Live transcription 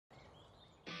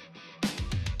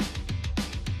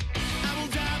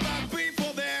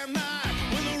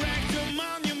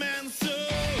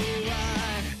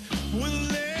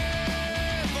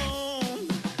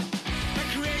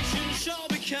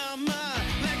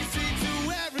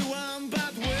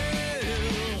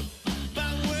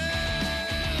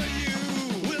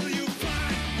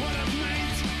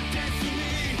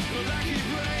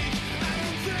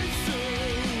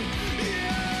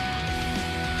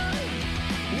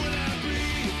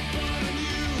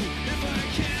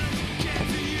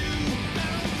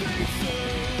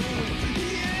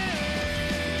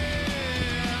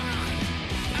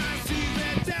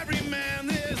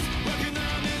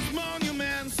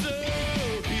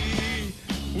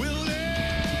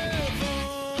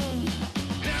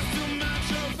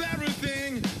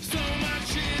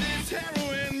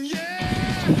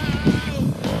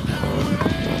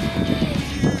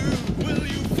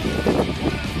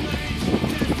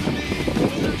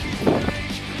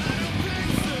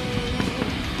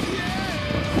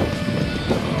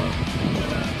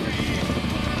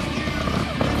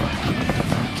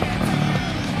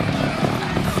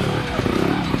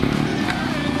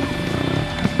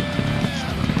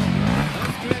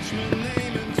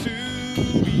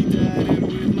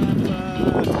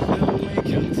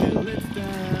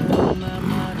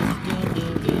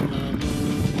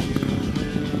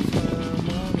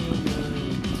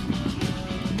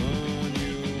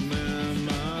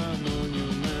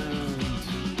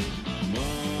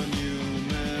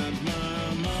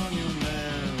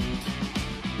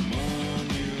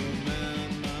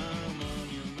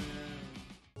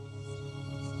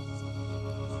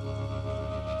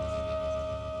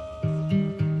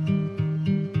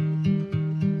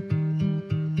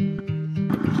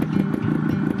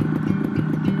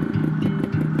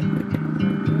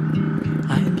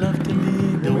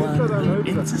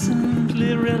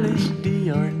deeply relish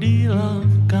the ordeal of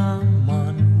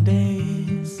common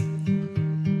days.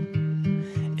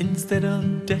 Instead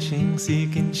of dashing,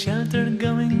 seeking shelter,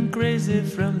 going crazy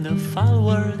from the foul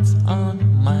words on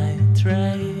my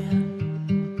tray.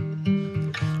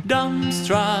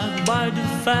 Dumbstruck by the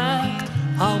fact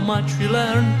how much we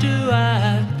learn to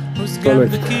act. Who's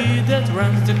got the key that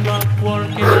runs the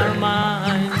clockwork in our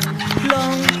minds?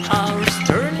 Long hours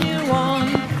turn you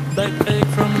on, backache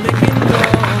from licking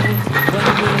gold. When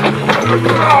will we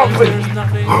realize there's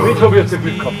nothing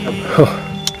we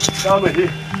Schau mal hier.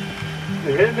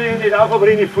 Die Hände hier nicht auf, aber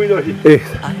ich voll da hin.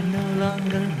 I no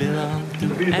longer belong to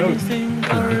anything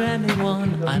or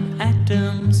anyone. I'm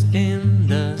atoms in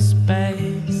the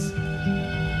space.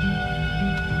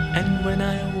 And when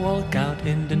I walk out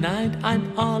in the night,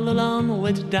 I'm all alone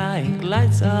with dying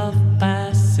lights of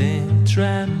passing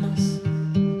trams.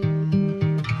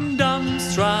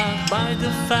 Dumbstruck by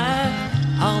the fact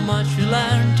how much we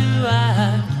learn to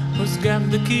act. Who's got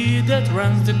the key that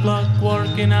runs the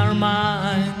clockwork in our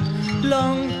mind?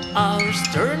 Long hours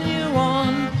turn you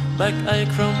on,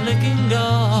 backache from licking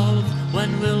gold.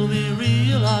 When will we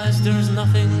realize there's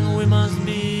nothing we must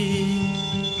be?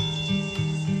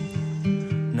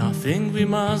 Nothing we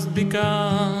must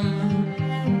become.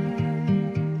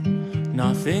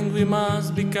 Nothing we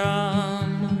must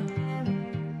become.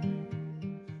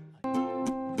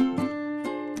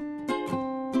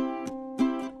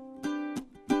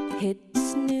 Hit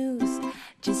snooze,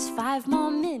 just 5 more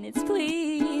minutes,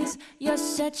 please. You're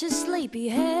such a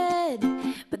sleepyhead,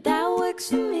 but that works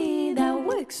for me, that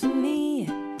works for me.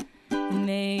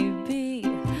 Maybe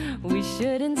we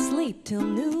shouldn't sleep till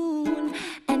noon,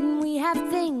 and we have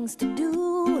things to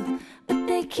do, but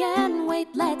they can wait,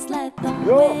 let's let them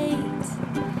wait.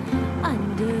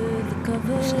 Under the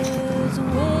covers,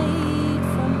 wait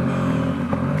for me,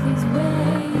 please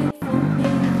wait for me.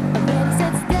 Ready,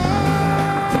 set, stay.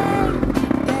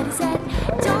 Ready, set,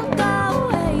 don't go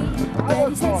away.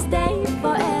 Ready, set, stay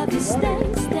forever, stay,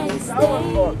 stay, stay.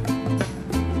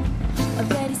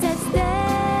 Ready, set,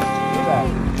 stay.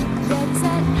 Ready,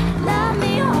 set, love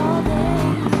me all day.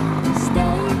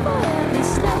 Stay forever,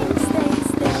 stay, stay,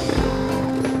 stay.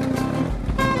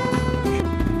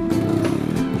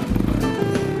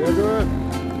 Sehr gut.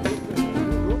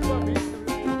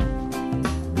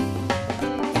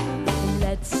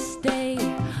 Let's stay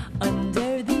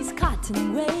under these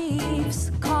cotton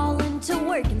waves, calling to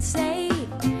work and say,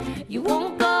 you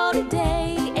won't go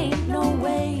today, ain't no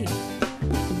way.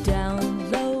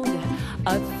 Download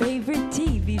our favorite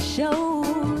TV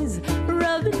shows,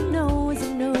 rubbing nose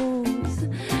to nose,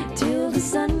 till the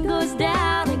sun goes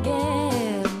down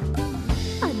again.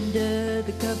 Under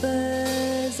the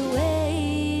covers,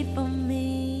 wait for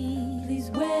me, please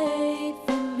wait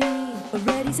for me.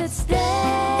 Ready, set,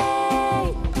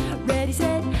 stay. Ready,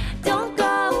 set, don't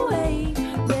go away.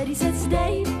 Ready, set,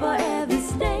 stay forever,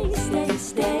 stay, stay,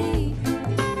 stay.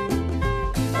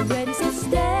 Ready, set,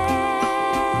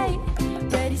 stay.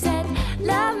 Ready, set,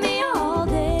 love me all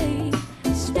day.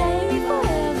 Stay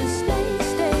forever, stay,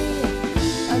 stay.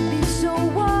 I'd be so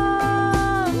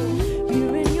warm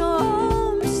here in your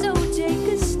home, so take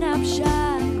a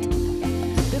snapshot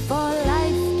before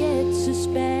life gets us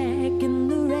back in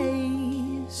the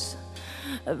race.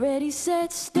 Ready,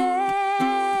 set,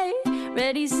 stay.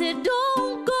 Ready, set,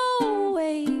 don't go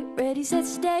away. Ready, set,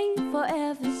 stay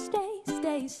forever, stay,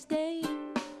 stay, stay.